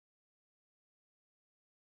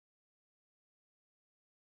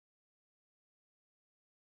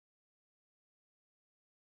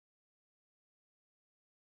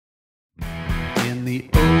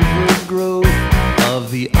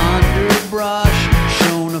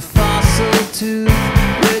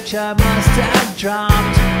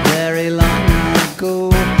dropped very long ago,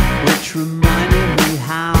 which reminded me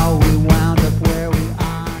how we wound up where we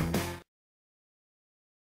are.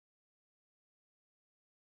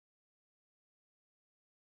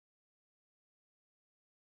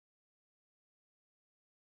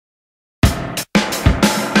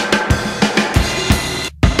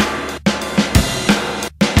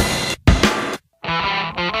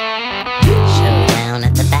 Showdown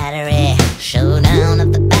at the battery, showdown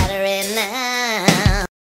at the battery now.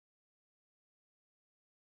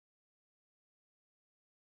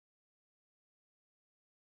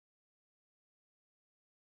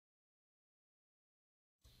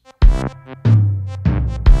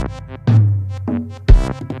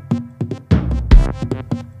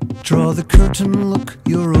 Draw the curtain, look,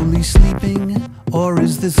 you're only sleeping. Or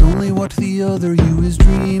is this only what the other you is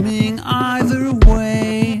dreaming? Either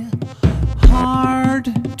way, hard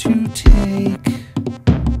to take.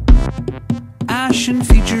 Ashen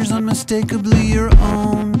features unmistakably your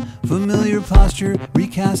own. Familiar posture,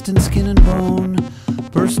 recast in skin and bone.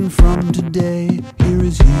 Person from today, here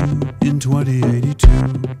is you in 2082.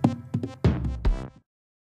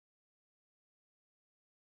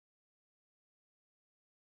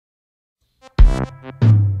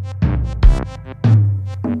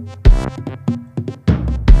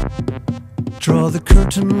 Draw the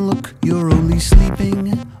curtain, look, you're only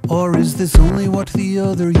sleeping. Or is this only what the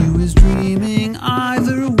other you is dreaming?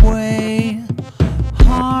 Either way,